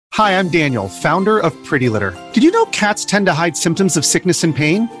Hi, I'm Daniel, founder of Pretty Litter. Did you know cats tend to hide symptoms of sickness and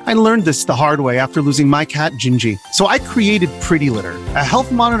pain? I learned this the hard way after losing my cat, Gingy. So I created Pretty Litter, a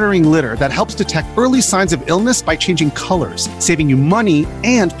health monitoring litter that helps detect early signs of illness by changing colors, saving you money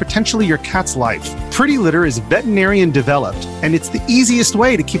and potentially your cat's life. Pretty Litter is veterinarian developed, and it's the easiest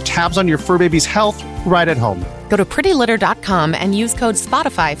way to keep tabs on your fur baby's health right at home. Go to prettylitter.com and use code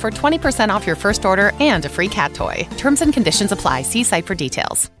SPOTIFY for 20% off your first order and a free cat toy. Terms and conditions apply. See site for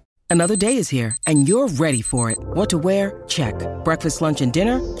details. Another day is here, and you're ready for it. What to wear? Check. Breakfast, lunch, and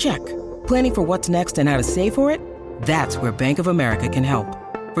dinner? Check. Planning for what's next and how to save for it? That's where Bank of America can help.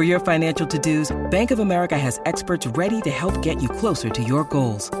 For your financial to-dos, Bank of America has experts ready to help get you closer to your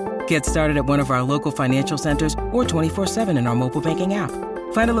goals. Get started at one of our local financial centers or 24/7 in our mobile banking app.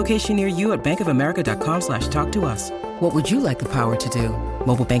 Find a location near you at bankofamerica.com/talktous. What would you like the power to do?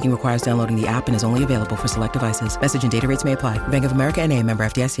 Mobile banking requires downloading the app and is only available for select devices. Message and data rates may apply. Bank of America N.A., member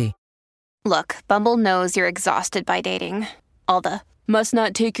FDIC. Look, Bumble knows you're exhausted by dating. All the must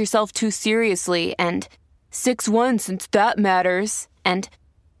not take yourself too seriously and 6'1" since that matters. And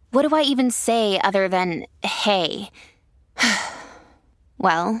what do I even say other than, hey?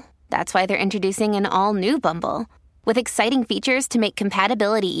 Well, that's why they're introducing an all-new Bumble with exciting features to make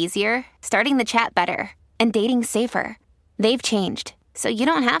compatibility easier, starting the chat better, and dating safer. They've changed, so you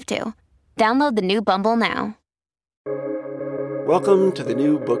don't have to. Download the new Bumble now. Welcome to the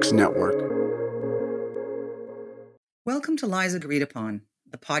New Books Network. Welcome to Lies Agreed Upon,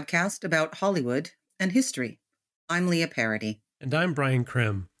 the podcast about Hollywood and history. I'm Leah Parody. And I'm Brian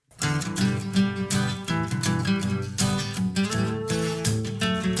Krim.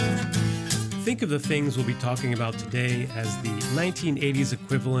 Think of the things we'll be talking about today as the 1980s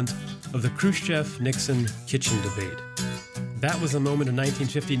equivalent of the Khrushchev-Nixon kitchen debate. That was a moment in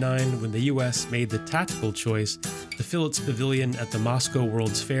 1959 when the U.S. made the tactical choice to fill its pavilion at the Moscow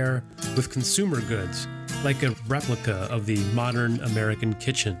World's Fair with consumer goods, like a replica of the modern American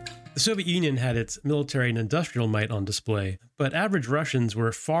kitchen. The Soviet Union had its military and industrial might on display, but average Russians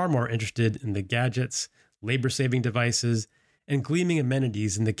were far more interested in the gadgets, labor-saving devices, and gleaming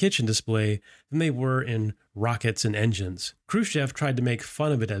amenities in the kitchen display than they were in rockets and engines. Khrushchev tried to make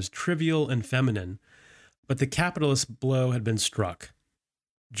fun of it as trivial and feminine, but the capitalist blow had been struck.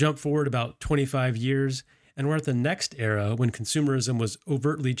 Jump forward about 25 years, and we're at the next era when consumerism was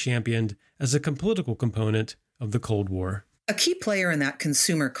overtly championed as a political component of the Cold War. A key player in that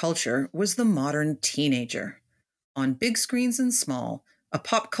consumer culture was the modern teenager. On big screens and small, a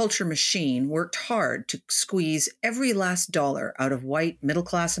pop culture machine worked hard to squeeze every last dollar out of white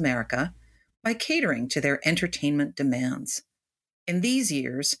middle-class America by catering to their entertainment demands. In these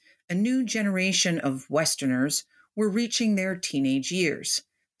years, a new generation of Westerners were reaching their teenage years,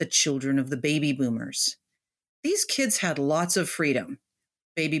 the children of the baby boomers. These kids had lots of freedom.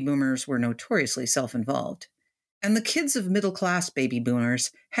 Baby boomers were notoriously self-involved. And the kids of middle-class baby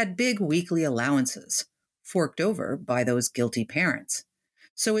boomers had big weekly allowances, forked over by those guilty parents.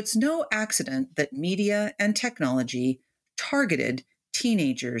 So it's no accident that media and technology targeted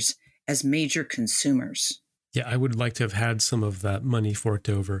teenagers as major consumers. Yeah, I would like to have had some of that money forked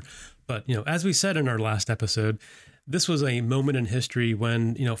over. But, as we said in our last episode, this was a moment in history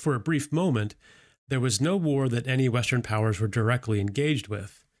when, for a brief moment, there was no war that any Western powers were directly engaged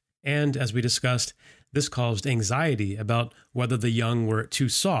with. And as we discussed, this caused anxiety about whether the young were too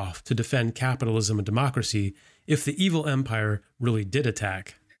soft to defend capitalism and democracy if the evil empire really did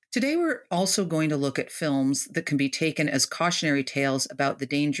attack. Today, we're also going to look at films that can be taken as cautionary tales about the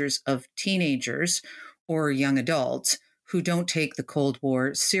dangers of teenagers or young adults who don't take the Cold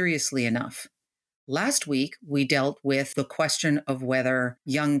War seriously enough. Last week, we dealt with the question of whether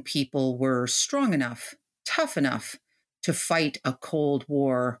young people were strong enough, tough enough to fight a Cold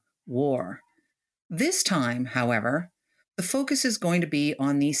War war. This time, however, the focus is going to be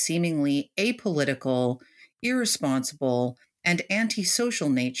on the seemingly apolitical, irresponsible, and antisocial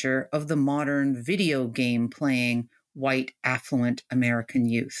nature of the modern video game playing white affluent American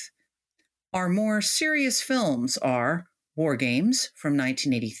youth. Our more serious films are War Games from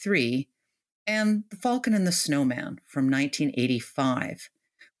 1983 and The Falcon and the Snowman from 1985.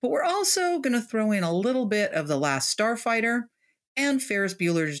 But we're also going to throw in a little bit of The Last Starfighter and Ferris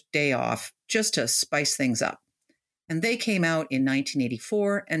Bueller's Day Off just to spice things up. And they came out in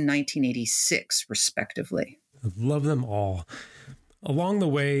 1984 and 1986, respectively. Love them all. Along the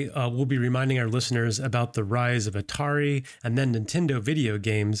way, we'll be reminding our listeners about the rise of Atari and then Nintendo video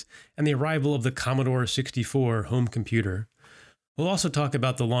games and the arrival of the Commodore 64 home computer. We'll also talk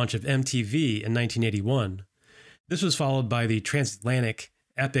about the launch of MTV in 1981. This was followed by the transatlantic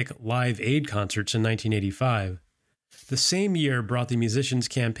epic Live Aid concerts in 1985. The same year brought the musicians'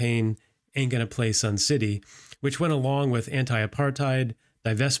 campaign Ain't Gonna Play Sun City, which went along with anti-apartheid,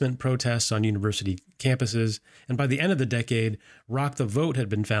 divestment protests on university campuses, and by the end of the decade, Rock the Vote had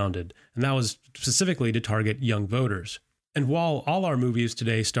been founded, and that was specifically to target young voters. And while all our movies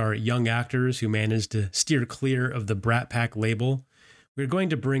today star young actors who managed to steer clear of the Brat Pack label, we're going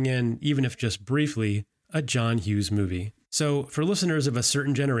to bring in, even if just briefly, a John Hughes movie. So for listeners of a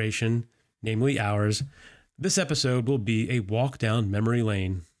certain generation, namely ours, this episode will be a walk down memory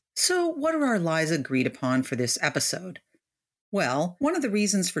lane. So what are our lies agreed upon for this episode? Well, one of the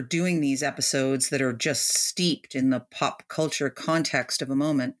reasons for doing these episodes that are just steeped in the pop culture context of a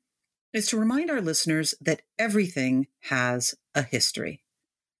moment is to remind our listeners that everything has a history.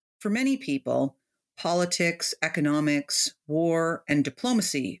 For many people, politics, economics, war, and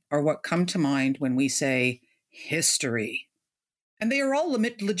diplomacy are what come to mind when we say history. And they are all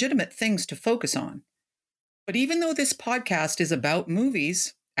legitimate things to focus on. But even though this podcast is about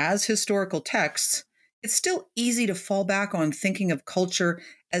movies as historical texts, it's still easy to fall back on thinking of culture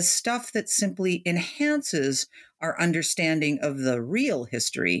as stuff that simply enhances our understanding of the real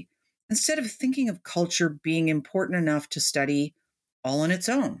history, instead of thinking of culture being important enough to study all on its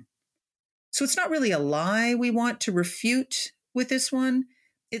own. So it's not really a lie we want to refute with this one.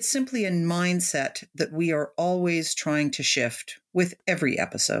 It's simply a mindset that we are always trying to shift with every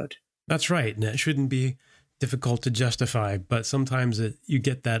episode. That's right, and it shouldn't be difficult to justify, but sometimes you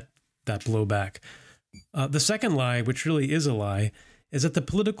get that blowback. The second lie, which really is a lie, is that the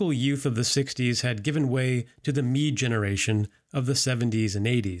political youth of the 60s had given way to the me generation of the 70s and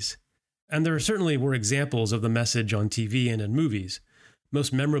 80s. And there certainly were examples of the message on TV and in movies.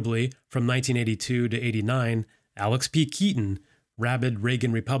 Most memorably, from 1982 to 89, Alex P. Keaton, rabid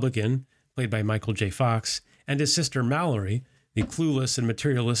Reagan Republican, played by Michael J. Fox, and his sister Mallory, the clueless and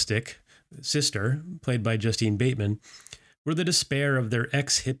materialistic sister, played by Justine Bateman, were the despair of their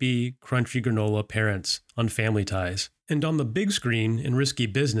ex-hippie, crunchy granola parents on Family Ties. And on the big screen in Risky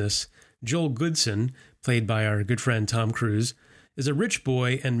Business, Joel Goodson, played by our good friend Tom Cruise, is a rich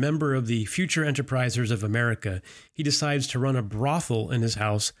boy and member of the Future Enterprisers of America. He decides to run a brothel in his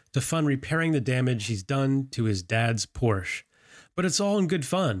house to fund repairing the damage he's done to his dad's Porsche. But it's all in good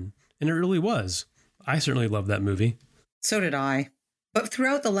fun, and it really was. I certainly loved that movie. So did I. But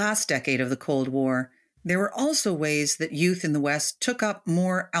throughout the last decade of the Cold War, there were also ways that youth in the West took up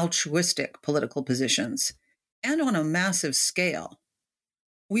more altruistic political positions, and on a massive scale.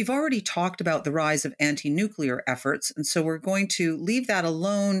 We've already talked about the rise of anti-nuclear efforts, and so we're going to leave that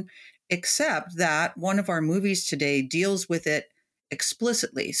alone, except that one of our movies today deals with it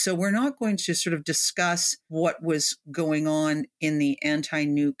explicitly. So we're not going to sort of discuss what was going on in the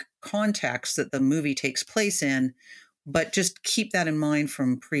anti-nuke context that the movie takes place in, but just keep that in mind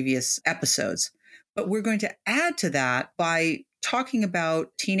from previous episodes. But we're going to add to that by talking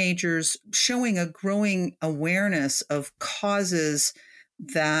about teenagers showing a growing awareness of causes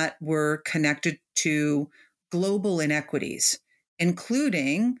that were connected to global inequities,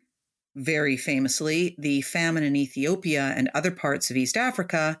 including, very famously, the famine in Ethiopia and other parts of East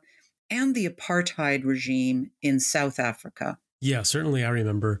Africa, and the apartheid regime in South Africa. Yeah, certainly I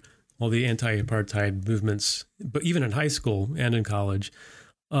remember all the anti-apartheid movements, but even in high school and in college.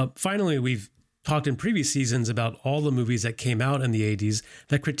 Finally, we've talked in previous seasons about all the movies that came out in the 80s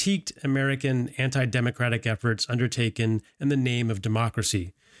that critiqued American anti-democratic efforts undertaken in the name of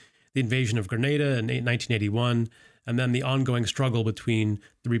democracy. The invasion of Grenada in 1981, and then the ongoing struggle between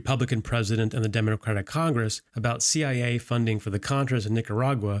the Republican president and the Democratic Congress about CIA funding for the Contras in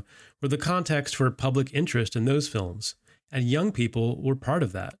Nicaragua were the context for public interest in those films. And young people were part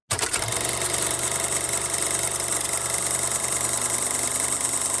of that.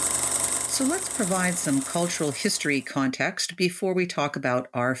 So let's provide some cultural history context before we talk about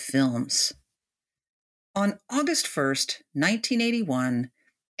our films. On August 1st, 1981,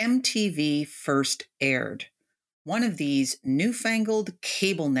 MTV first aired, one of these newfangled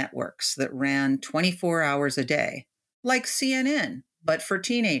cable networks that ran 24 hours a day, like CNN, but for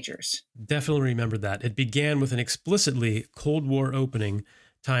teenagers. Definitely remember that. It began with an explicitly Cold War opening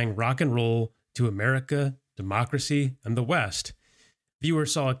tying rock and roll to America, democracy, and the West.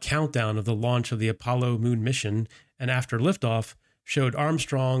 Viewers saw a countdown of the launch of the Apollo moon mission, and after liftoff, showed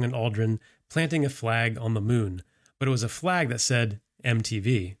Armstrong and Aldrin planting a flag on the moon, but it was a flag that said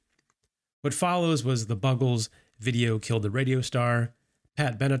MTV. What follows was the Buggles' Video Killed the Radio Star,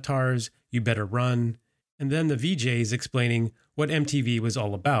 Pat Benatar's You Better Run, and then the VJs explaining what MTV was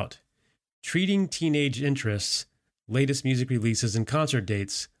all about. Treating teenage interests, latest music releases and concert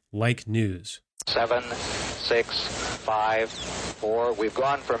dates like news. 7, 6, 5, 4. We've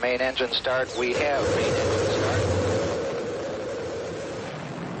gone for main engine start. We have main engine start.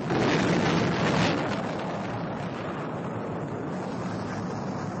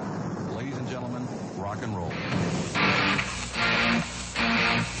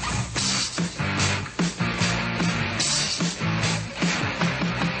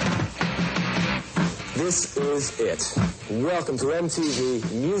 This is it. Welcome to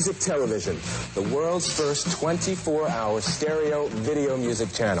MTV Music Television, the world's first 24-hour stereo video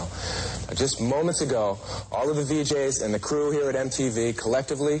music channel. Now, just moments ago, all of the VJs and the crew here at MTV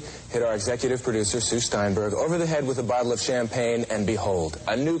collectively hit our executive producer, Sue Steinberg, over the head with a bottle of champagne, and behold,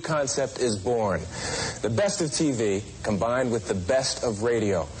 a new concept is born. The best of TV combined with the best of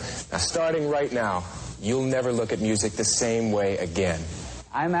radio. Now, starting right now, you'll never look at music the same way again.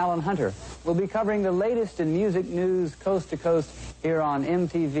 I'm Alan Hunter. We'll be covering the latest in music news coast to coast here on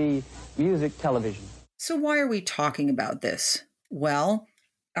MTV Music Television. So why are we talking about this? Well,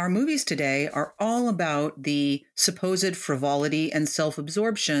 our movies today are all about the supposed frivolity and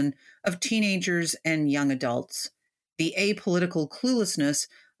self-absorption of teenagers and young adults, the apolitical cluelessness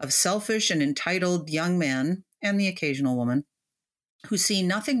of selfish and entitled young men, and the occasional woman, who see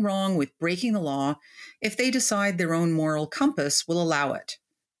nothing wrong with breaking the law if they decide their own moral compass will allow it.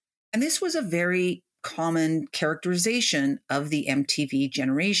 And this was a very common characterization of the MTV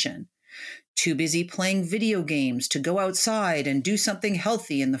generation. Too busy playing video games to go outside and do something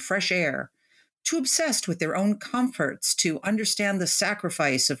healthy in the fresh air. Too obsessed with their own comforts to understand the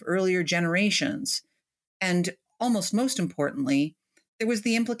sacrifice of earlier generations. And almost most importantly, there was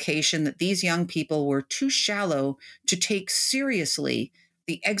the implication that these young people were too shallow to take seriously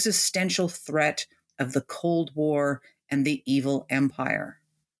the existential threat of the Cold War and the evil empire.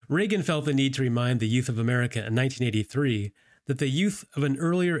 Reagan felt the need to remind the youth of America in 1983 that the youth of an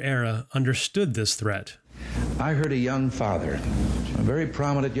earlier era understood this threat. I heard a young father, a very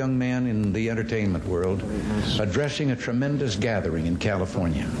prominent young man in the entertainment world, addressing a tremendous gathering in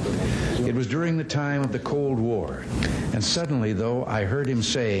California. It was during the time of the Cold War, and suddenly, though, I heard him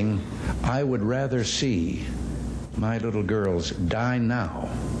saying, "I would rather see my little girls die now,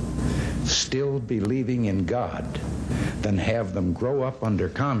 still believing in God, than have them grow up under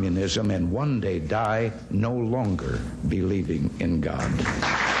communism and one day die no longer believing in God."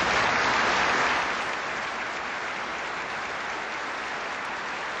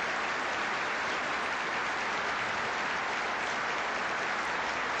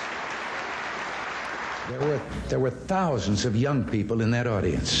 There were thousands of young people in that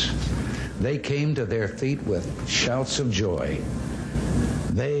audience. They came to their feet with shouts of joy.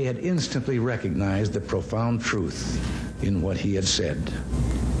 They had instantly recognized the profound truth in what he had said.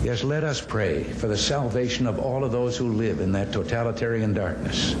 Yes, let us pray for the salvation of all of those who live in that totalitarian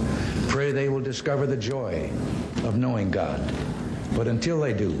darkness. Pray they will discover the joy of knowing God. But until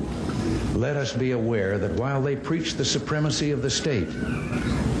they do, let us be aware that while they preach the supremacy of the state,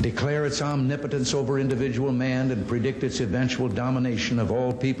 declare its omnipotence over individual man, and predict its eventual domination of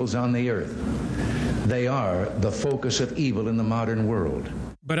all peoples on the earth, they are the focus of evil in the modern world.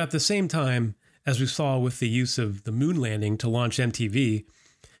 But at the same time, as we saw with the use of the moon landing to launch MTV,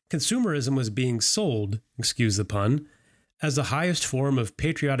 consumerism was being sold, excuse the pun, as the highest form of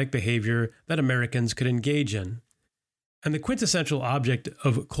patriotic behavior that Americans could engage in. And the quintessential object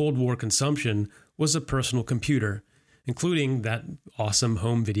of Cold War consumption was a personal computer, including that awesome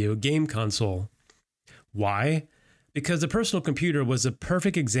home video game console. Why? Because the personal computer was a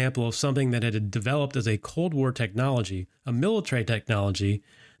perfect example of something that had developed as a Cold War technology, a military technology,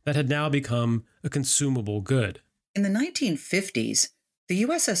 that had now become a consumable good. In the 1950s, the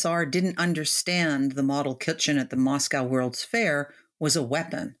USSR didn't understand the model kitchen at the Moscow World's Fair was a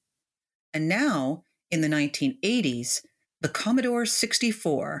weapon. And now, in the 1980s, the Commodore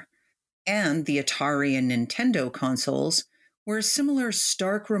 64 and the Atari and Nintendo consoles were a similar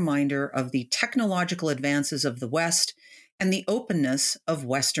stark reminder of the technological advances of the West and the openness of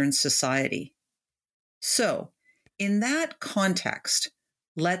Western society. So, in that context,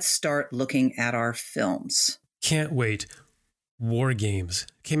 let's start looking at our films. Can't wait. War Games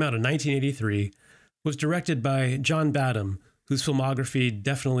came out in 1983, was directed by John Badham, whose filmography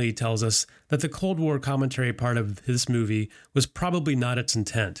definitely tells us that the Cold War commentary part of this movie was probably not its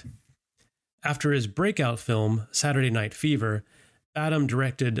intent. After his breakout film, Saturday Night Fever, Badham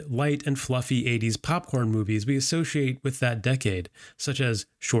directed light and fluffy 80s popcorn movies we associate with that decade, such as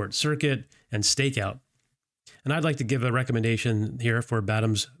Short Circuit and Stakeout. And I'd like to give a recommendation here for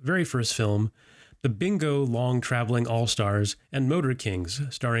Badham's very first film, The Bingo Long Traveling All-Stars and Motor Kings,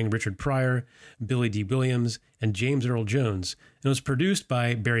 starring Richard Pryor, Billy D. Williams, and James Earl Jones, and was produced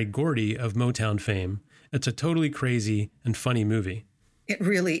by Berry Gordy of Motown fame. It's a totally crazy and funny movie. It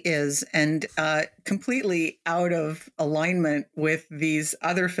really is, and completely out of alignment with these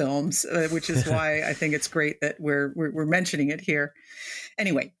other films, which is why I think it's great that we're mentioning it here.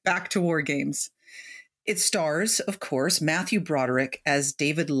 Anyway, back to War Games. It stars, of course, Matthew Broderick as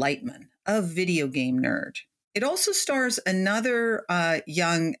David Lightman, a video game nerd. It also stars another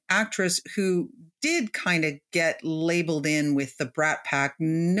young actress who did kind of get labeled in with the Brat Pack,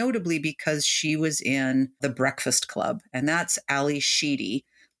 notably because she was in The Breakfast Club, and that's Ally Sheedy,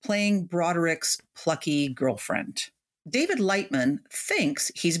 playing Broderick's plucky girlfriend. David Lightman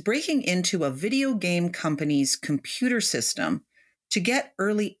thinks he's breaking into a video game company's computer system to get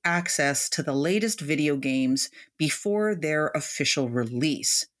early access to the latest video games before their official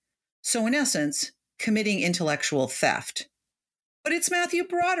release. So in essence, committing intellectual theft. But it's Matthew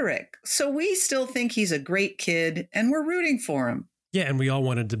Broderick, so we still think he's a great kid, and we're rooting for him. Yeah, and we all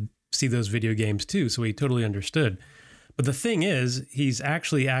wanted to see those video games too, so we totally understood. But the thing is, he's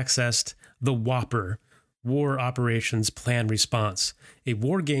actually accessed the WOPR, War Operations Plan Response, a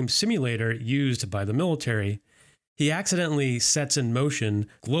war game simulator used by the military. He accidentally sets in motion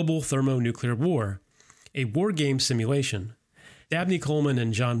global thermonuclear war, a war game simulation. Dabney Coleman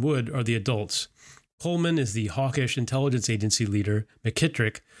and John Wood are the adults. Coleman is the hawkish intelligence agency leader,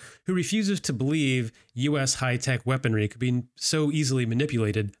 McKittrick, who refuses to believe U.S. high-tech weaponry could be so easily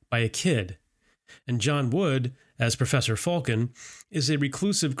manipulated by a kid. And John Wood, as Professor Falcon, is a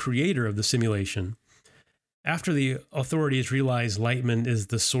reclusive creator of the simulation. After the authorities realize Lightman is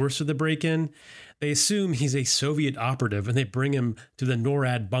the source of the break-in, they assume he's a Soviet operative and they bring him to the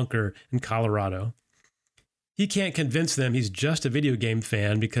NORAD bunker in Colorado. He can't convince them he's just a video game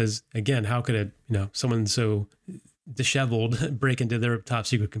fan because, again, how could someone so disheveled break into their top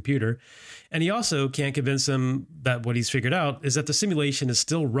secret computer? And he also can't convince them that what he's figured out is that the simulation is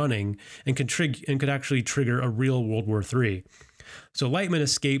still running and could actually trigger a real World War III. So Lightman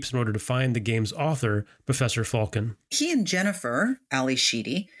escapes in order to find the game's author, Professor Falcon. He and Jennifer, Ally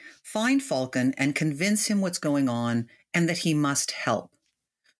Sheedy, find Falcon and convince him what's going on and that he must help.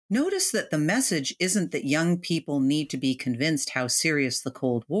 Notice that the message isn't that young people need to be convinced how serious the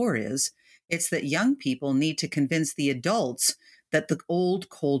Cold War is. It's that young people need to convince the adults that the old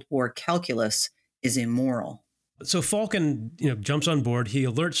Cold War calculus is immoral. So Falcon, jumps on board. He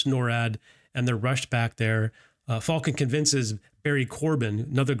alerts NORAD, and they're rushed back there. Falcon convinces Barry Corbin,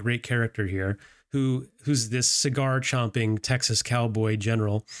 another great character here, who's this cigar-chomping Texas cowboy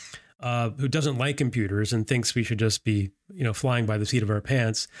general who doesn't like computers and thinks we should just be, flying by the seat of our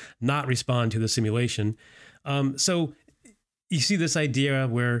pants, not respond to the simulation. So you see this idea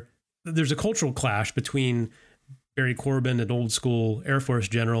where there's a cultural clash between Barry Corbin, an old school Air Force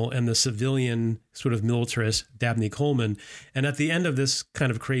general, and the civilian sort of militarist Dabney Coleman. And at the end of this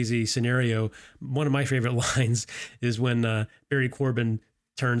kind of crazy scenario, one of my favorite lines is when Barry Corbin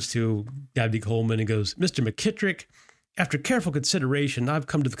turns to Dabney Coleman and goes, "Mr. McKittrick, after careful consideration, I've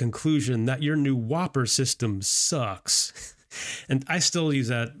come to the conclusion that your new WOPR system sucks." And I still use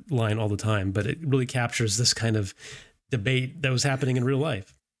that line all the time, but it really captures this kind of debate that was happening in real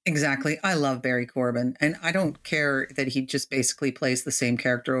life. Exactly. I love Barry Corbin, and I don't care that he just basically plays the same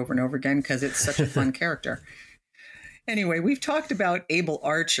character over and over again because it's such a fun character. Anyway, we've talked about Able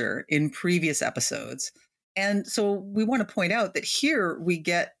Archer in previous episodes, and so we want to point out that here we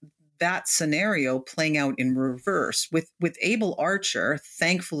get that scenario playing out in reverse. With Able Archer,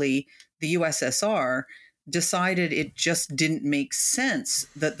 thankfully, the USSR decided it just didn't make sense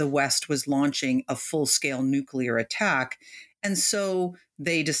that the West was launching a full-scale nuclear attack, and so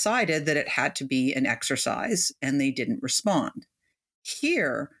they decided that it had to be an exercise, and they didn't respond.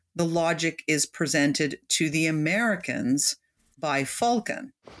 Here, the logic is presented to the Americans by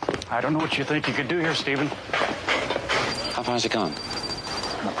Falcon. I don't know what you think you could do here, Stephen. How far has it gone?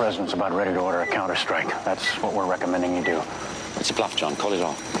 The president's about ready to order a counterstrike. That's what we're recommending you do. It's a bluff, John. Call it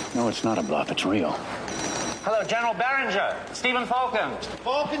off. No, it's not a bluff. It's real. Hello, General Barringer. Stephen Falcon.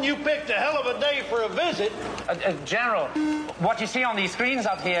 Falcon, you picked a hell of a day for a visit. General, what you see on these screens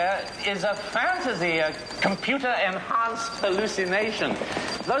up here is a fantasy, a computer-enhanced hallucination.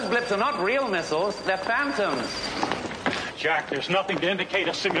 Those blips are not real missiles, they're phantoms. Jack, there's nothing to indicate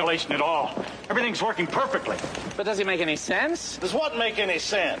a simulation at all. Everything's working perfectly. But does it make any sense? Does what make any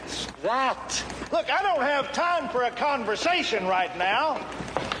sense? That. Look, I don't have time for a conversation right now.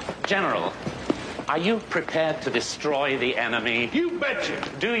 General, are you prepared to destroy the enemy? You betcha.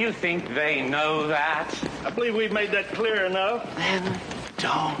 Do you think they know that? I believe we've made that clear enough. Then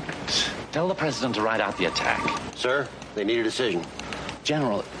don't. Tell the president to ride out the attack. Sir, they need a decision.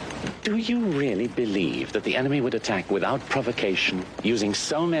 General, do you really believe that the enemy would attack without provocation, using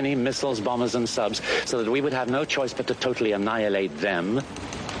so many missiles, bombers, and subs, so that we would have no choice but to totally annihilate them?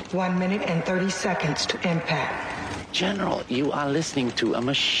 1 minute and 30 seconds to impact. General, you are listening to a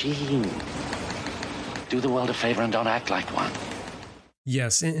machine. Do the world a favor and don't act like one.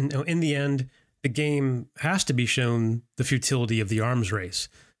 Yes, in the end, the game has to be shown the futility of the arms race.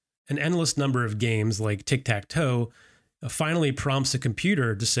 An endless number of games like tic-tac-toe finally prompts a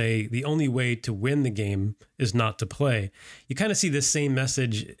computer to say the only way to win the game is not to play. You kind of see this same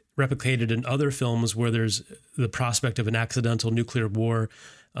message replicated in other films where there's the prospect of an accidental nuclear war.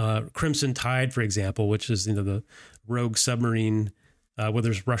 Crimson Tide, for example, which is the rogue submarine, where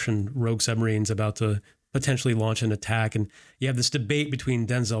there's Russian rogue submarines about to potentially launch an attack. And you have this debate between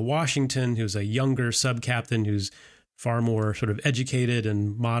Denzel Washington, who's a younger sub-captain who's far more sort of educated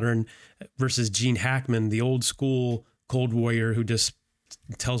and modern, versus Gene Hackman, the old school Cold Warrior who just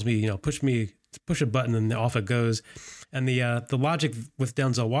tells me, push a button and off it goes. And the logic with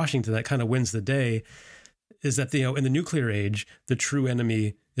Denzel Washington that kind of wins the day is that, in the nuclear age, the true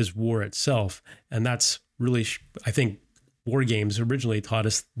enemy is war itself. And that's really, I think, war games originally taught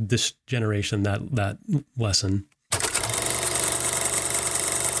us, this generation, that lesson.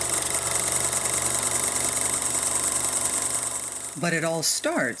 But it all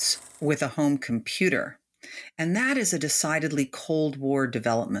starts with a home computer. And that is a decidedly Cold War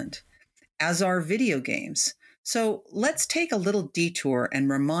development, as are video games. So let's take a little detour and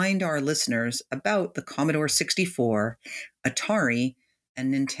remind our listeners about the Commodore 64, Atari,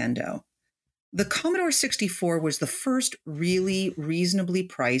 and Nintendo. The Commodore 64 was the first really reasonably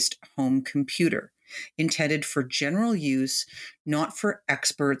priced home computer, intended for general use, not for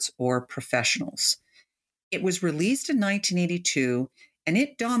experts or professionals. It was released in 1982, and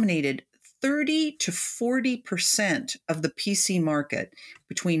it dominated 30 to 40% of the PC market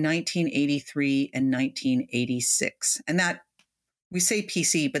between 1983 and 1986. And that, we say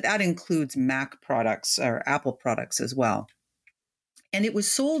PC, but that includes Mac products or Apple products as well. And it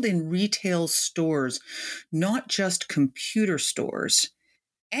was sold in retail stores, not just computer stores.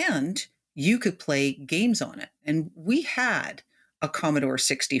 And you could play games on it. And we had a Commodore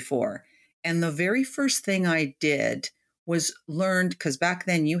 64. And the very first thing I did was learned, because back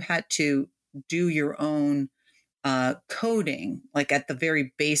then you had to do your own coding, like at the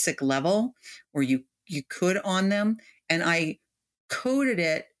very basic level, or you could on them. And I coded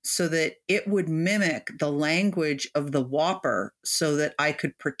it so that it would mimic the language of the Whopper, so that I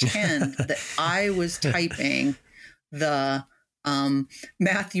could pretend that I was typing the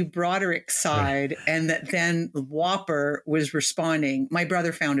Matthew Broderick side, and that then the Whopper was responding. My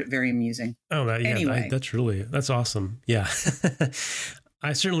brother found it very amusing. Oh, yeah, anyway. That's awesome. Yeah.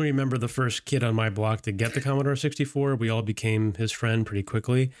 I certainly remember the first kid on my block to get the Commodore 64. We all became his friend pretty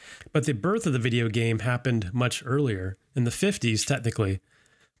quickly. But the birth of the video game happened much earlier, in the 50s technically.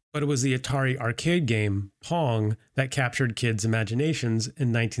 But it was the Atari arcade game, Pong, that captured kids' imaginations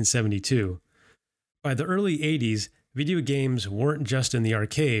in 1972. By the early 80s, video games weren't just in the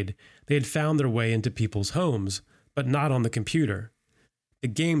arcade. They had found their way into people's homes, but not on the computer. The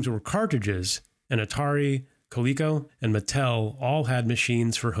games were cartridges, and Atari, Coleco, and Mattel all had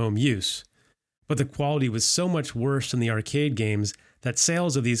machines for home use. But the quality was so much worse than the arcade games that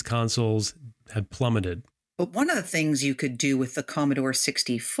sales of these consoles had plummeted. But one of the things you could do with the Commodore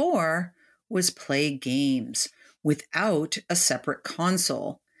 64 was play games without a separate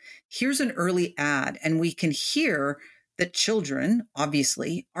console. Here's an early ad, and we can hear that children,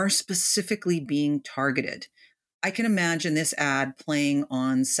 obviously, are specifically being targeted. I can imagine this ad playing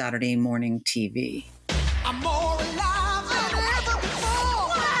on Saturday morning TV. I'm more alive than ever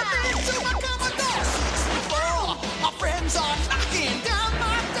before. I've been to my Commodore 64. My friends are knocking down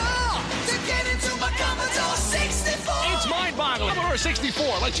my door to get into my Commodore 64. It's mind-boggling. Commodore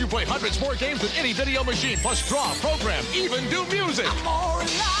 64 lets you play hundreds more games than any video machine, plus draw, program, even do music. I'm more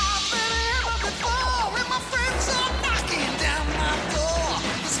alive than ever before, and my friends are knocking down my door.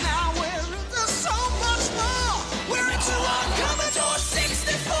 'Cause now we're into so much more. We're into our Commodore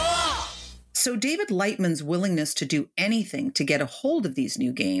 64. So David Lightman's willingness to do anything to get a hold of these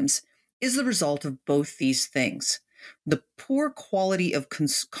new games is the result of both these things: the poor quality of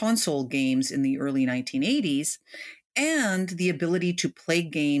console games in the early 1980s, and the ability to play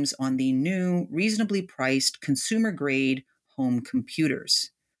games on the new, reasonably priced, consumer-grade home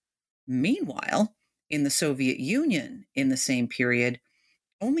computers. Meanwhile, in the Soviet Union in the same period,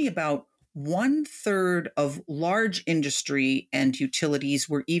 only about 1/3 of large industry and utilities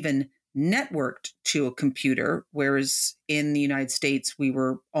were even networked to a computer, whereas in the United States, we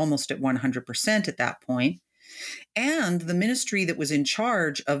were almost at 100% at that point. And the ministry that was in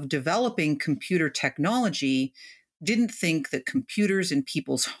charge of developing computer technology didn't think that computers in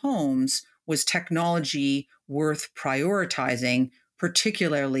people's homes was technology worth prioritizing,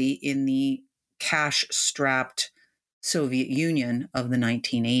 particularly in the cash-strapped Soviet Union of the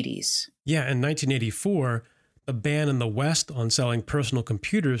 1980s. Yeah, in 1984, a ban in the West on selling personal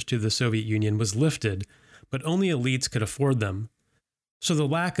computers to the Soviet Union was lifted, but only elites could afford them. So the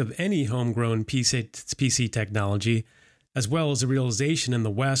lack of any homegrown PC technology as well as the realization in the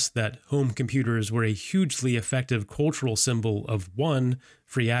West that home computers were a hugely effective cultural symbol of 1,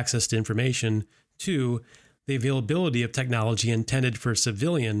 free access to information, 2, the availability of technology intended for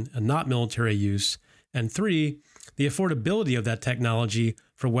civilian and not military use, and 3, the affordability of that technology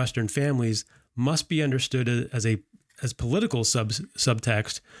for Western families must be understood as political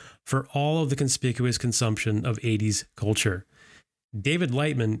subtext for all of the conspicuous consumption of 80s culture. David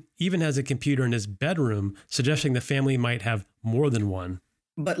Lightman even has a computer in his bedroom, suggesting the family might have more than one.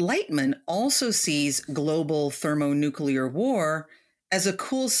 But Lightman also sees global thermonuclear war as a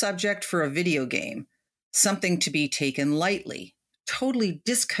cool subject for a video game, something to be taken lightly, totally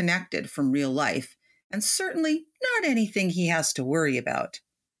disconnected from real life, and certainly not anything he has to worry about.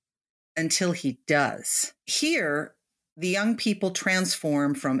 Until he does. Here, the young people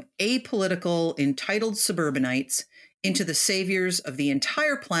transform from apolitical, entitled suburbanites into the saviors of the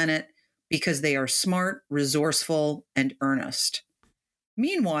entire planet because they are smart, resourceful, and earnest.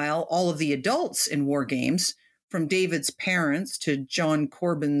 Meanwhile, all of the adults in war games, from David's parents to John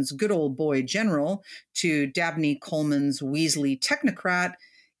Corbin's good old boy general to Dabney Coleman's Weasley technocrat,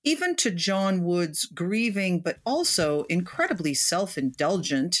 even to John Wood's grieving but also incredibly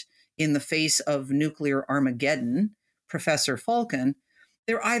self-indulgent in the face of nuclear Armageddon, Professor Falcon,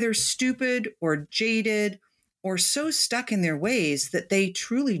 they're either stupid or jaded or so stuck in their ways that they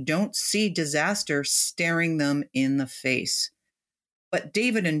truly don't see disaster staring them in the face. But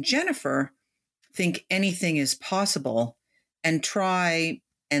David and Jennifer think anything is possible and try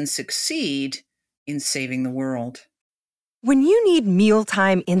and succeed in saving the world. When you need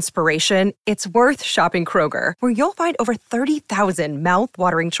mealtime inspiration, it's worth shopping Kroger, where you'll find over 30,000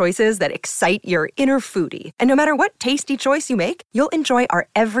 mouth-watering choices that excite your inner foodie. And no matter what tasty choice you make, you'll enjoy our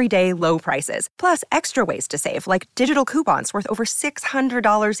everyday low prices, plus extra ways to save, like digital coupons worth over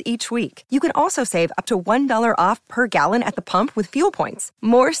 $600 each week. You can also save up to $1 off per gallon at the pump with fuel points.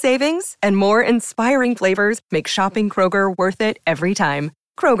 More savings and more inspiring flavors make shopping Kroger worth it every time.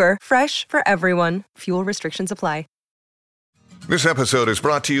 Kroger, fresh for everyone. Fuel restrictions apply. This episode is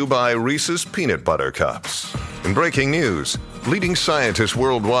brought to you by Reese's Peanut Butter Cups. In breaking news, leading scientists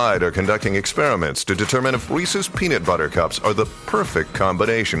worldwide are conducting experiments to determine if Reese's Peanut Butter Cups are the perfect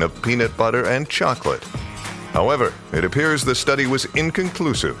combination of peanut butter and chocolate. However, it appears the study was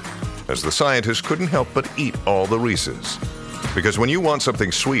inconclusive, as the scientists couldn't help but eat all the Reese's. Because when you want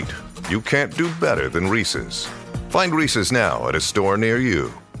something sweet, you can't do better than Reese's. Find Reese's now at a store near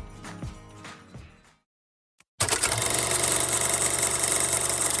you.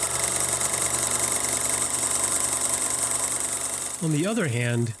 On the other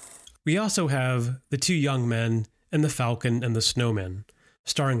hand, we also have The Two Young Men and The Falcon and the Snowman,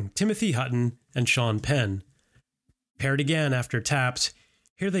 starring Timothy Hutton and Sean Penn. Paired again after Taps,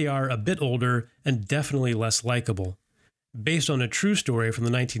 here they are a bit older and definitely less likable. Based on a true story from the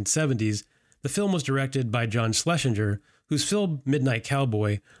 1970s, the film was directed by John Schlesinger, whose film Midnight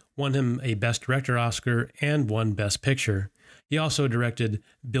Cowboy won him a Best Director Oscar and won Best Picture. He also directed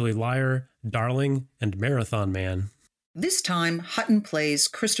Billy Liar, Darling, and Marathon Man. This time, Hutton plays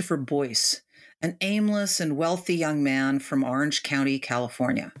Christopher Boyce, an aimless and wealthy young man from Orange County,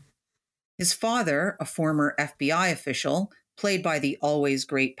 California. His father, a former FBI official, played by the always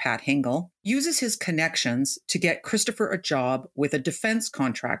great Pat Hingle, uses his connections to get Christopher a job with a defense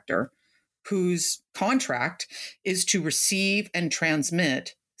contractor whose contract is to receive and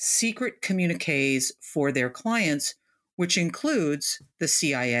transmit secret communiques for their clients, which includes the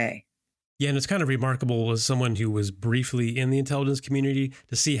CIA. Yeah, and it's kind of remarkable as someone who was briefly in the intelligence community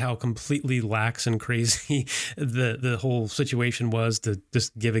to see how completely lax and crazy the whole situation was to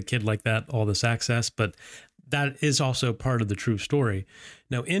just give a kid like that all this access. But that is also part of the true story.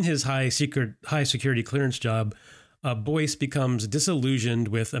 Now, in his high security clearance job, Boyce becomes disillusioned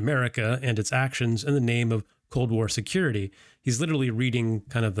with America and its actions in the name of Cold War security. He's literally reading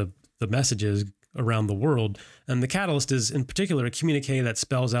kind of the messages around the world. And the catalyst is, in particular, a communique that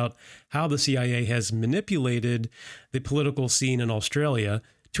spells out how the CIA has manipulated the political scene in Australia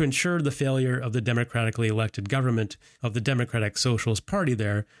to ensure the failure of the democratically elected government of the Democratic Socialist Party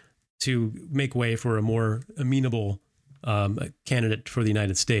there to make way for a more amenable candidate for the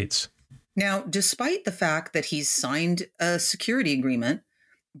United States. Now, despite the fact that he's signed a security agreement,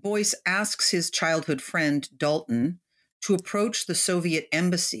 Boyce asks his childhood friend Dalton to approach the Soviet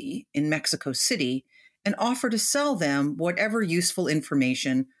embassy in Mexico City and offer to sell them whatever useful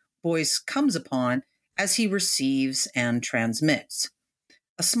information Boyce comes upon as he receives and transmits.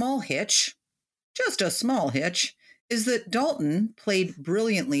 A small hitch, just a small hitch, is that Dalton, played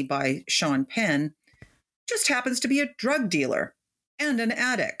brilliantly by Sean Penn, just happens to be a drug dealer and an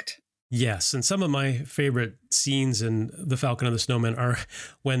addict. Yes, and some of my favorite scenes in The Falcon and the Snowman are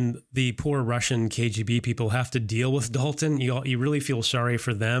when the poor Russian KGB people have to deal with Dalton. You really feel sorry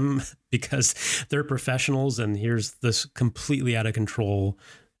for them because they're professionals, and here's this completely out of control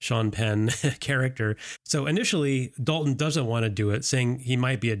Sean Penn character. So initially, Dalton doesn't want to do it, saying he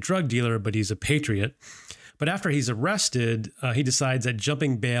might be a drug dealer, but he's a patriot. But after he's arrested, he decides that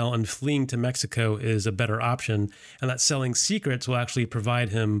jumping bail and fleeing to Mexico is a better option, and that selling secrets will actually provide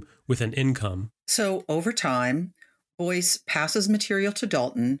him with an income. So over time, Boyce passes material to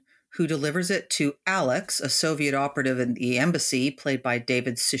Dalton, who delivers it to Alex, a Soviet operative in the embassy, played by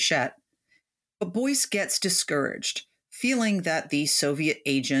David Suchet. But Boyce gets discouraged, feeling that the Soviet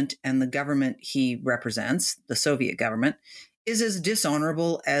agent and the government he represents, the Soviet government, is as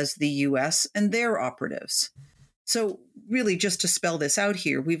dishonorable as the U.S. and their operatives. So really, just to spell this out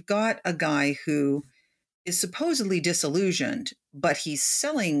here, we've got a guy who is supposedly disillusioned, but he's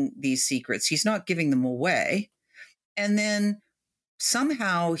selling these secrets. He's not giving them away. And then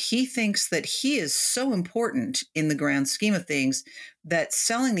somehow he thinks that he is so important in the grand scheme of things that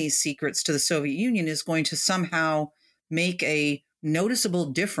selling these secrets to the Soviet Union is going to somehow make a noticeable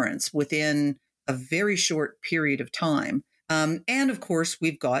difference within a very short period of time. And of course,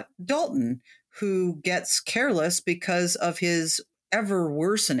 we've got Dalton, who gets careless because of his ever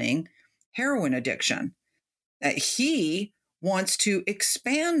worsening heroin addiction. He wants to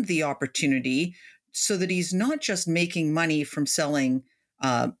expand the opportunity so that he's not just making money from selling,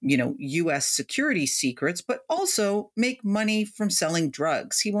 U.S. security secrets, but also make money from selling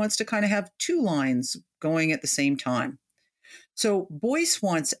drugs. He wants to kind of have two lines going at the same time. So Boyce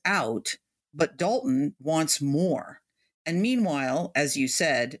wants out, but Dalton wants more. And meanwhile, as you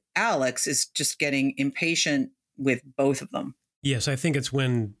said, Alex is just getting impatient with both of them. Yes, I think it's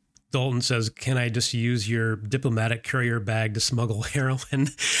when Dalton says, "Can I just use your diplomatic courier bag to smuggle heroin?"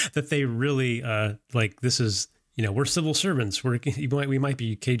 that they really this is, we're civil servants. We might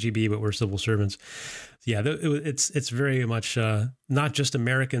be KGB, but we're civil servants. Yeah, it's very much not just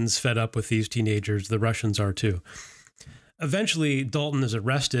Americans fed up with these teenagers. The Russians are too. Eventually, Dalton is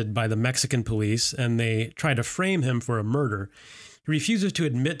arrested by the Mexican police, and they try to frame him for a murder. He refuses to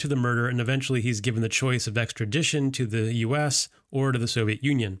admit to the murder, and eventually he's given the choice of extradition to the U.S. or to the Soviet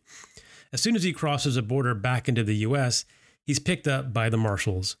Union. As soon as he crosses a border back into the U.S., he's picked up by the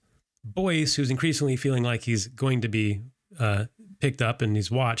marshals. Boyce, who's increasingly feeling like he's going to be picked up and he's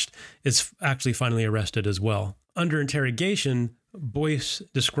watched, is actually finally arrested as well. Under interrogation, Boyce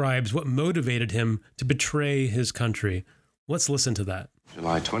describes what motivated him to betray his country. Let's listen to that.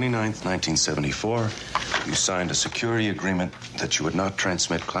 July 29th, 1974, you signed a security agreement that you would not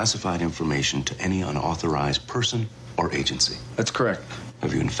transmit classified information to any unauthorized person or agency. That's correct.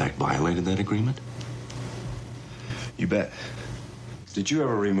 Have you in fact violated that agreement? You bet. Did you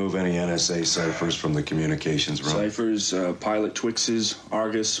ever remove any NSA ciphers from the communications room? Ciphers, pilot Twixes,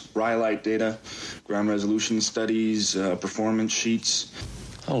 Argus, Rhyolite data, ground resolution studies, performance sheets.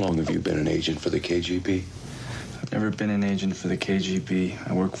 How long have you been an agent for the KGB? I've never been an agent for the KGB.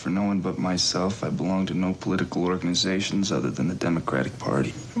 I work for no one but myself. I belong to no political organizations other than the Democratic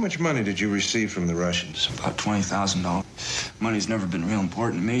Party. How much money did you receive from the Russians? About $20,000. Money's never been real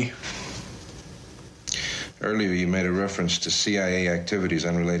important to me. Earlier, you made a reference to CIA activities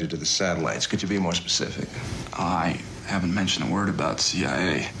unrelated to the satellites. Could you be more specific? I haven't mentioned a word about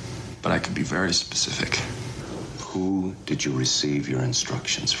CIA, but I could be very specific. Who did you receive your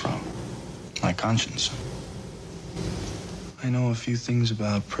instructions from? My conscience. I know a few things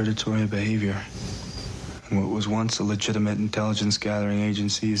about predatory behavior. And what was once a legitimate intelligence gathering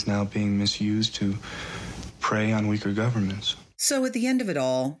agency is now being misused to prey on weaker governments. So at the end of it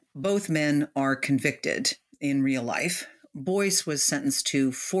all, both men are convicted in real life. Boyce was sentenced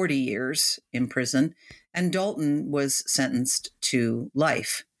to 40 years in prison, and Dalton was sentenced to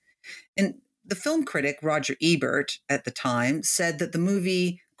life. And the film critic Roger Ebert at the time said that the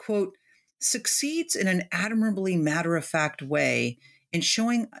movie, quote, succeeds in an admirably matter-of-fact way in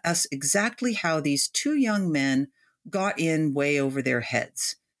showing us exactly how these two young men got in way over their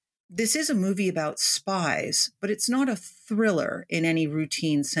heads. This is a movie about spies, but it's not a thriller in any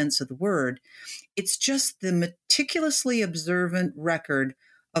routine sense of the word. It's just the meticulously observant record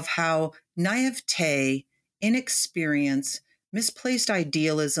of how naivete, inexperience, misplaced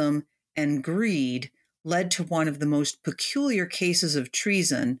idealism, and greed led to one of the most peculiar cases of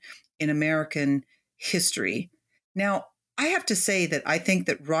treason in American history. Now, I have to say that I think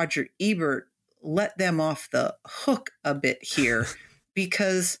that Roger Ebert let them off the hook a bit here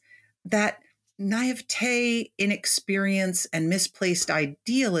because that naivete, inexperience, and misplaced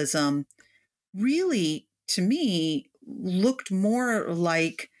idealism really, to me, looked more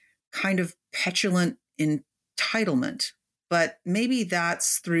like kind of petulant entitlement. But maybe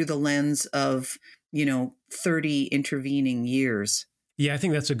that's through the lens of, 30 intervening years. Yeah, I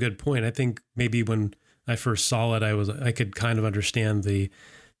think that's a good point. I think maybe when I first saw it, I could kind of understand the,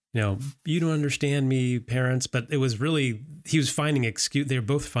 you don't understand me, parents, but it was really, he was finding they're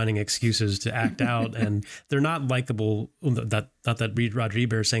both finding excuses to act out, and they're not likable. Not that Roger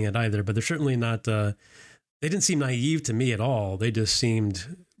Ebert is saying it either, but they're certainly not, they didn't seem naive to me at all. They just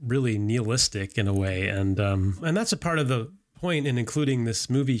seemed really nihilistic in a way. And that's a part of the point in including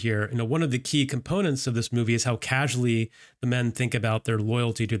this movie here. One of the key components of this movie is how casually the men think about their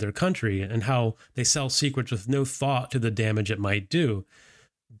loyalty to their country and how they sell secrets with no thought to the damage it might do.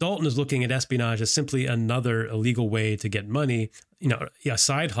 Dalton is looking at espionage as simply another illegal way to get money, a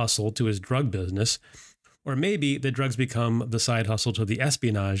side hustle to his drug business, or maybe the drugs become the side hustle to the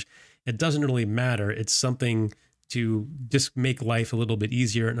espionage. It doesn't really matter. It's something to just make life a little bit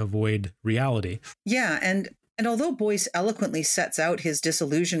easier and avoid reality. Yeah, and although Boyce eloquently sets out his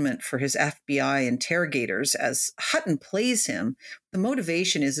disillusionment for his FBI interrogators as Hutton plays him, the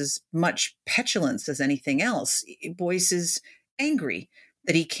motivation is as much petulance as anything else. Boyce is angry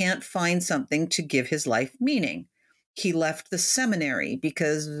that he can't find something to give his life meaning. He left the seminary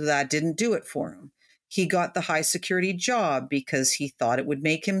because that didn't do it for him. He got the high security job because he thought it would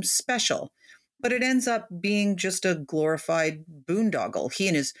make him special, but it ends up being just a glorified boondoggle. He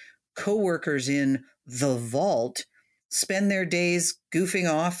and his co-workers in the vault spend their days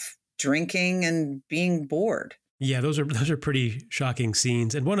goofing off, drinking, and being bored. Yeah, those are pretty shocking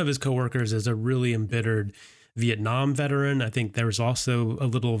scenes. And one of his coworkers is a really embittered Vietnam veteran. I think there's also a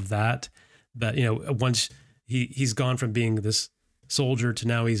little of that once he's gone from being this soldier to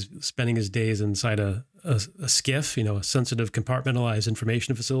now he's spending his days inside a skiff, a sensitive compartmentalized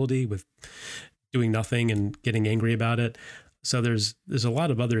information facility with doing nothing and getting angry about it. So there's a lot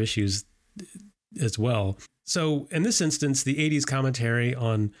of other issues as well. So in this instance, the 80s commentary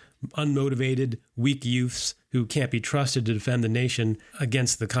on unmotivated, weak youths who can't be trusted to defend the nation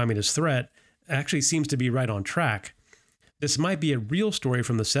against the communist threat actually seems to be right on track. This might be a real story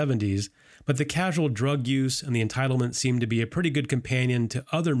from the 70s, but the casual drug use and the entitlement seem to be a pretty good companion to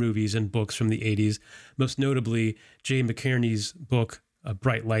other movies and books from the 80s, most notably Jay McInerney's book,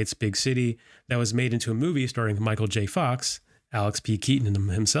 Bright Lights, Big City, that was made into a movie starring Michael J. Fox, Alex P. Keaton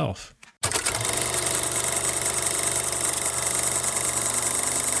himself.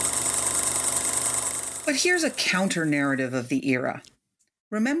 But here's a counter-narrative of the era.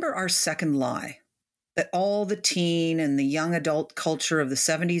 Remember our second lie, that all the teen and the young adult culture of the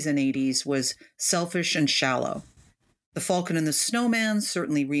 70s and 80s was selfish and shallow. The Falcon and the Snowman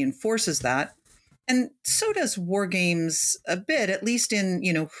certainly reinforces that, and so does War Games a bit, at least in,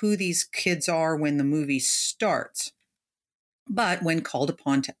 who these kids are when the movie starts. But when called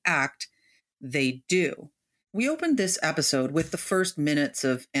upon to act, they do. We opened this episode with the first minutes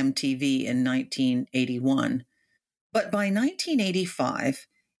of MTV in 1981. But by 1985,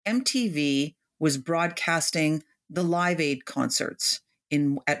 MTV was broadcasting the Live Aid concerts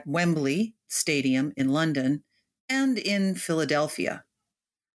at Wembley Stadium in London and in Philadelphia.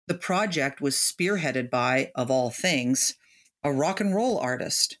 The project was spearheaded by, of all things, a rock and roll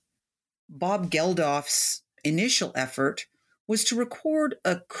artist. Bob Geldof's initial effort was to record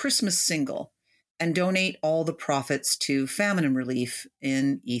a Christmas single and donate all the profits to famine relief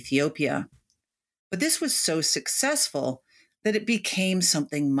in Ethiopia. But this was so successful that it became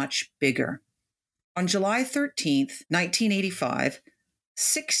something much bigger. On July 13th, 1985,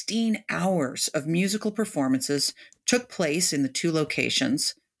 16 hours of musical performances took place in the two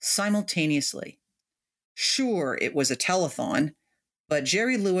locations simultaneously. Sure, it was a telethon, but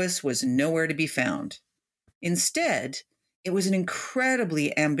Jerry Lewis was nowhere to be found. Instead, it was an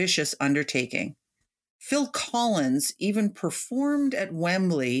incredibly ambitious undertaking. Phil Collins even performed at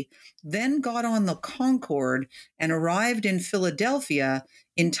Wembley, then got on the Concorde and arrived in Philadelphia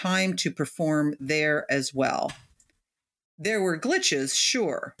in time to perform there as well. There were glitches,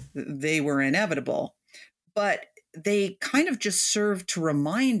 sure, they were inevitable, but they kind of just served to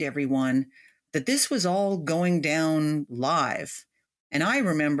remind everyone that this was all going down live. And I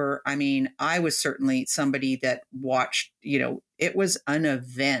remember, I was certainly somebody that watched, it was an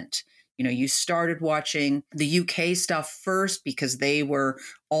event. You started watching the UK stuff first because they were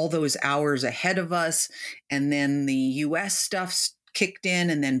all those hours ahead of us. And then the US stuff kicked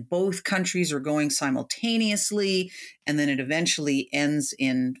in, and then both countries are going simultaneously. And then it eventually ends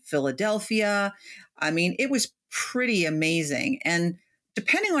in Philadelphia. It was pretty amazing. And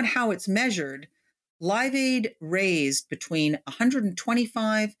depending on how it's measured, Live Aid raised between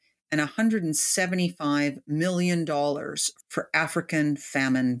 $125 and $175 million for African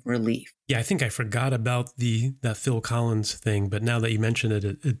famine relief. Yeah, I think I forgot about that Phil Collins thing, but now that you mention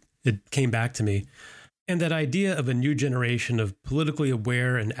it, it came back to me. And that idea of a new generation of politically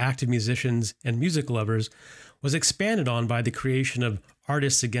aware and active musicians and music lovers was expanded on by the creation of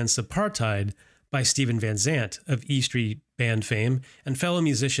Artists Against Apartheid by Steven Van Zandt of E Street Band fame and fellow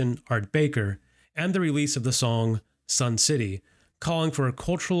musician Art Baker, and the release of the song Sun City, calling for a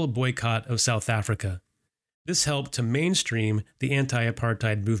cultural boycott of South Africa. This helped to mainstream the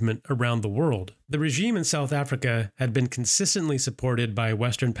anti-apartheid movement around the world. The regime in South Africa had been consistently supported by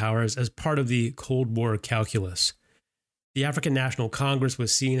Western powers as part of the Cold War calculus. The African National Congress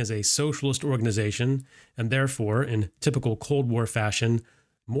was seen as a socialist organization, and therefore, in typical Cold War fashion,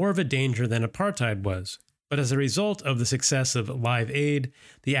 more of a danger than apartheid was. But as a result of the success of Live Aid,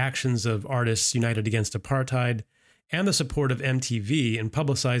 the actions of Artists United Against Apartheid, and the support of MTV in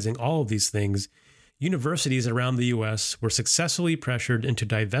publicizing all of these things, universities around the U.S. were successfully pressured into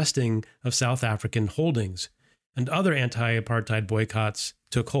divesting of South African holdings, and other anti-apartheid boycotts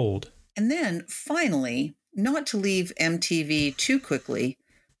took hold. And then, finally, not to leave MTV too quickly,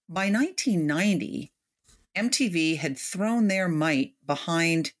 by 1990, MTV had thrown their might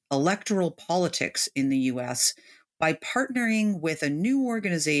behind electoral politics in the U.S. by partnering with a new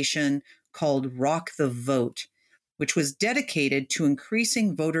organization called Rock the Vote, which was dedicated to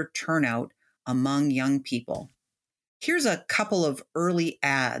increasing voter turnout among young people. Here's a couple of early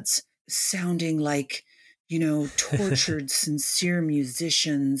ads sounding like, tortured, sincere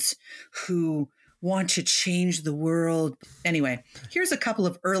musicians who want to change the world. Anyway, here's a couple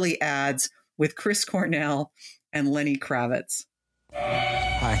of early ads with Chris Cornell and Lenny Kravitz.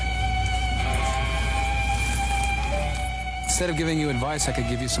 Hi. Instead of giving you advice, I could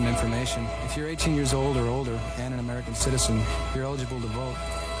give you some information. If you're 18 years old or older and an American citizen, you're eligible to vote.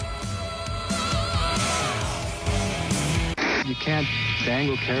 You can't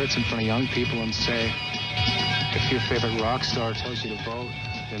dangle carrots in front of young people and say, if your favorite rock star tells you to vote,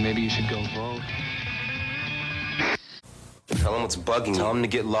 then maybe you should go vote. Tell them what's bugging you. Tell them to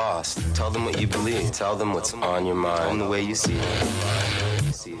get lost. Tell them what you believe. Tell them what's on your mind. Tell them the way you see it.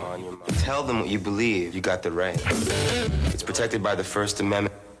 Tell them what you believe. You got the right. It's protected by the First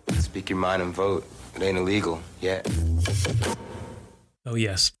Amendment. Speak your mind and vote. It ain't illegal yet. Oh,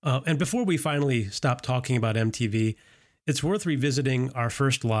 yes. And before we finally stop talking about MTV, it's worth revisiting our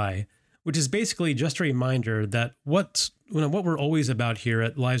first lie, which is basically just a reminder that what we're always about here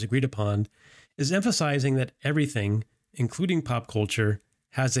at Lives Agreed Upon is emphasizing that everything, including pop culture,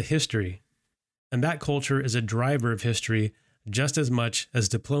 has a history. And that culture is a driver of history just as much as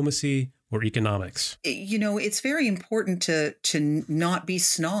diplomacy or economics. It's very important to not be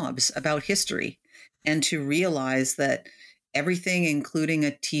snobs about history and to realize that everything, including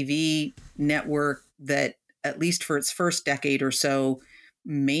a TV network that, at least for its first decade or so,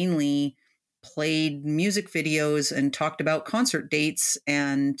 mainly played music videos and talked about concert dates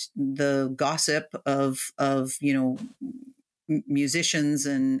and the gossip of musicians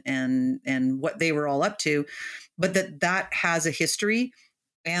and what they were all up to, but that has a history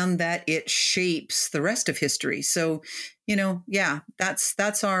and that it shapes the rest of history. So,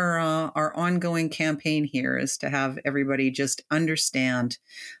 that's our ongoing campaign here, is to have everybody just understand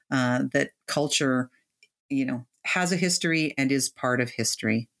that culture, has a history and is part of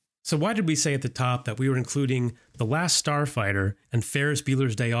history. So why did we say at the top that we were including The Last Starfighter and Ferris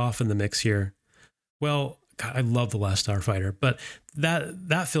Bueller's Day Off in the mix here? Well, God, I love The Last Starfighter, but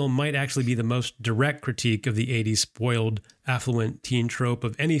that film might actually be the most direct critique of the 80s spoiled, affluent teen trope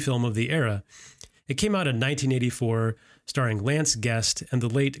of any film of the era. It came out in 1984, starring Lance Guest and the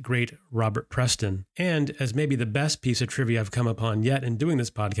late, great Robert Preston. And as maybe the best piece of trivia I've come upon yet in doing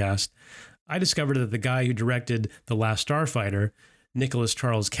this podcast, I discovered that the guy who directed The Last Starfighter, Nicholas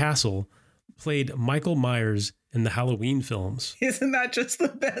Charles Castle, played Michael Myers in the Halloween films. Isn't that just the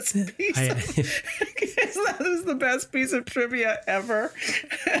best piece? That is the best piece of trivia ever.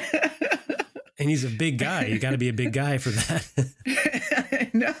 And he's a big guy. You got to be a big guy for that.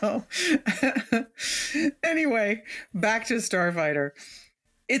 No. Anyway, back to Starfighter.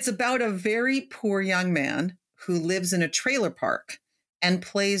 It's about a very poor young man who lives in a trailer park and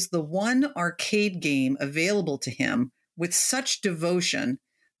plays the one arcade game available to him with such devotion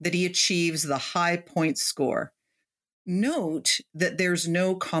that he achieves the high point score. Note that there's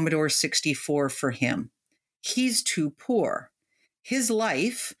no Commodore 64 for him. He's too poor. His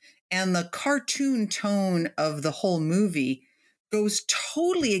life and the cartoon tone of the whole movie goes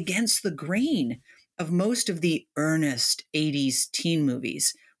totally against the grain of most of the earnest 80s teen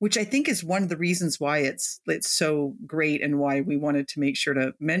movies, which I think is one of the reasons why it's so great and why we wanted to make sure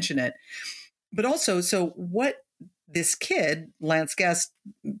to mention it. But also, so what this kid, Lance Guest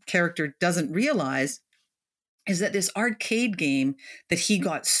character, doesn't realize is that this arcade game that he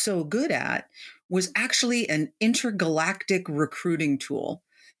got so good at was actually an intergalactic recruiting tool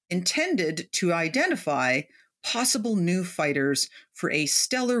intended to identify possible new fighters for a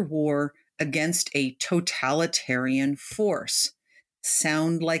stellar war against a totalitarian force.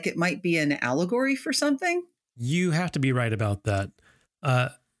 Sound like it might be an allegory for something? You have to be right about that.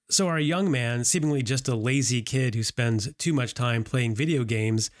 So our young man, seemingly just a lazy kid who spends too much time playing video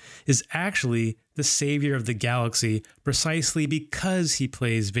games, is actually the savior of the galaxy precisely because he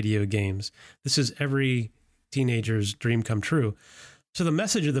plays video games. This is every teenager's dream come true. So the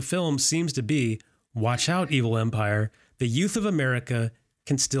message of the film seems to be, watch out, evil empire. The youth of America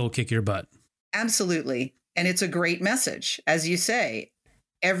can still kick your butt. Absolutely. And it's a great message. As you say,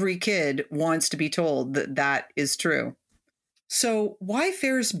 every kid wants to be told that that is true. So why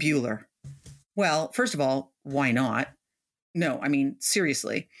Ferris Bueller? Well, first of all, why not? No, I mean,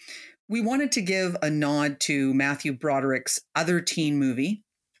 seriously. We wanted to give a nod to Matthew Broderick's other teen movie,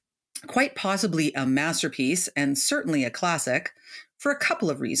 quite possibly a masterpiece and certainly a classic, for a couple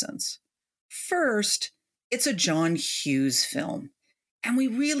of reasons. First, it's a John Hughes film, and we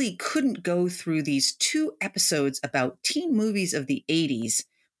really couldn't go through these 2 episodes about teen movies of the 80s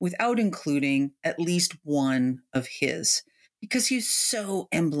without including at least one of his, because he's so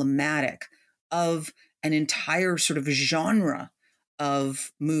emblematic of an entire sort of genre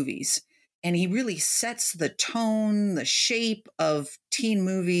of movies. And he really sets the tone, the shape of teen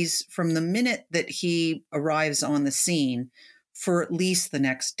movies from the minute that he arrives on the scene for at least the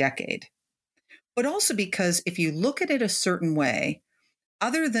next decade. But also because if you look at it a certain way,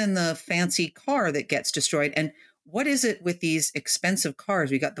 other than the fancy car that gets destroyed, and what is it with these expensive cars?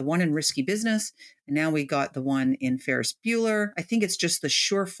 We got the one in Risky Business, and now we got the one in Ferris Bueller. I think it's just the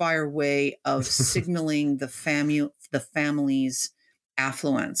surefire way of signaling the family's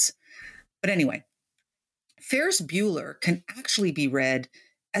affluence. But anyway, Ferris Bueller can actually be read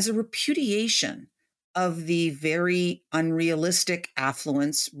as a repudiation of the very unrealistic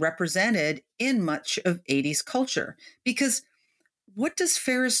affluence represented in much of 80s culture. Because what does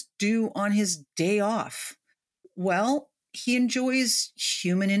Ferris do on his day off? Well, he enjoys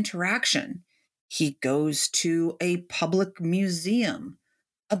human interaction. He goes to a public museum,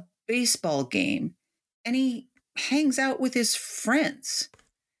 a baseball game, and he hangs out with his friends.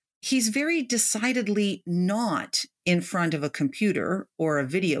 He's very decidedly not in front of a computer or a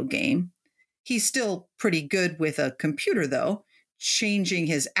video game. He's still pretty good with a computer, though, changing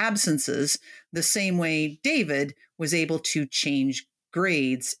his absences the same way David was able to change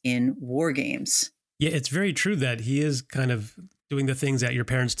grades in war games. Yeah, it's very true that he is kind of doing the things that your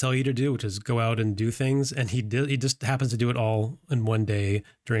parents tell you to do, which is go out and do things. And he just happens to do it all in one day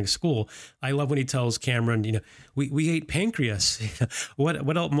during school. I love when he tells Cameron, we ate pancreas. What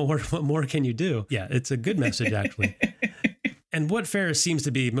else what more can you do? Yeah, it's a good message, actually. And what Ferris seems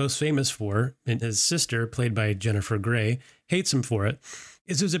to be most famous for, and his sister, played by Jennifer Grey, hates him for it,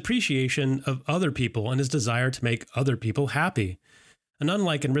 is his appreciation of other people and his desire to make other people happy. And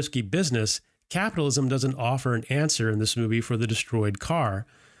unlike in Risky Business, capitalism doesn't offer an answer in this movie for the destroyed car.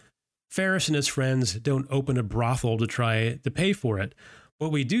 Ferris and his friends don't open a brothel to try to pay for it.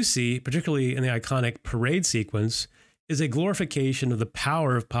 What we do see, particularly in the iconic parade sequence, is a glorification of the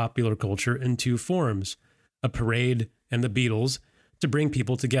power of popular culture in 2 forms, a parade and the Beatles, to bring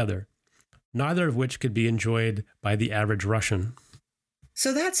people together, neither of which could be enjoyed by the average Russian.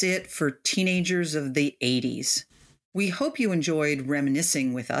 So that's it for teenagers of the 80s. We hope you enjoyed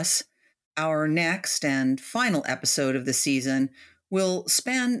reminiscing with us. Our next and final episode of the season will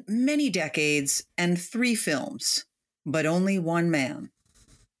span many decades and 3 films, but only one man.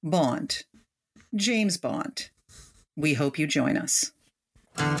 Bond. James Bond. We hope you join us.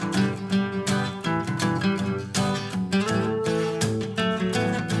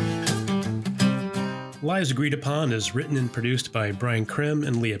 Lies Agreed Upon is written and produced by Brian Krim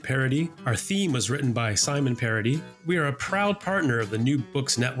and Leah Parody. Our theme was written by Simon Parody. We are a proud partner of the New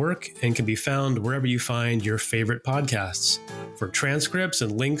Books Network and can be found wherever you find your favorite podcasts. For transcripts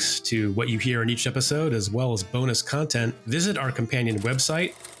and links to what you hear in each episode, as well as bonus content, visit our companion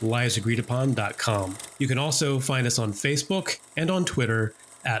website, liesagreedupon.com. You can also find us on Facebook and on Twitter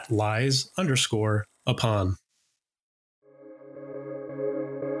at lies_upon.